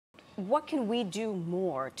what can we do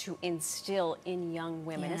more to instill in young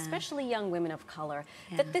women, especially young women of color,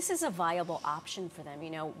 that this is a viable option for them? You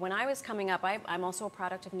know, when I was coming up, I'm also a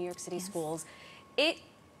product of New York City schools. It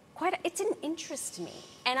didn't interest me,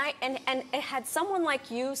 and had someone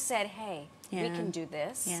like you said, "Hey, we can do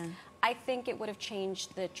this," I think it would have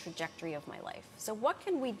changed the trajectory of my life. So what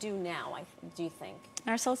can we do now, do you think?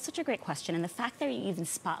 Marcel, it's such a great question, and the fact that you're even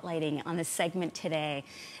spotlighting on this segment today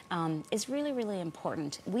is really, really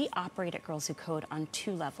important. We operate at Girls Who Code on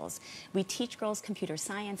 2 levels. We teach girls computer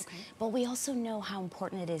science, but we also know how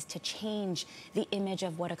important it is to change the image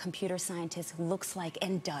of what a computer scientist looks like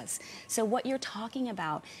and does. So what you're talking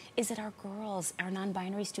about is that our girls, our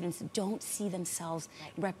non-binary students, don't see themselves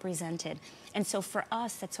represented. And so for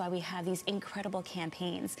us, that's why we have these incredible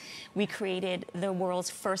campaigns. We created the world's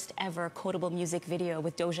first ever quotable music video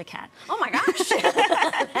with Doja Cat. Oh my gosh,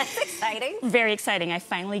 that's exciting. Very exciting. I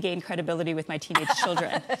finally gained credibility with my teenage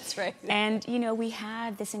children. That's right. And you know, we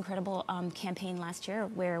had this incredible campaign last year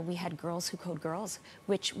where we had Girls Who Code Girls,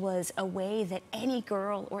 which was a way that any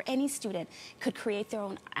girl or any student could create their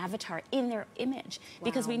own avatar in their image.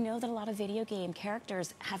 Because we know that a lot of video game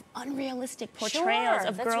characters have unrealistic portrayals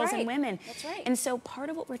of girls and women. That's right. And so part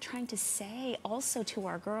of what we're trying to say also to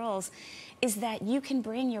our girls is that you can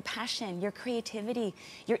bring your passion, your creativity,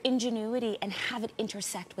 your ingenuity, and have it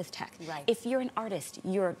intersect with tech. Right. If you're an artist,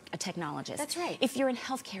 you're a technologist. That's right. If you're in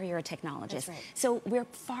healthcare, you're a technologist. That's right. So we're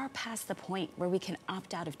far past the point where we can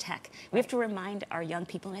opt out of tech. We have to remind our young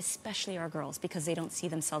people, and especially our girls, because they don't see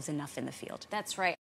themselves enough in the field. That's right.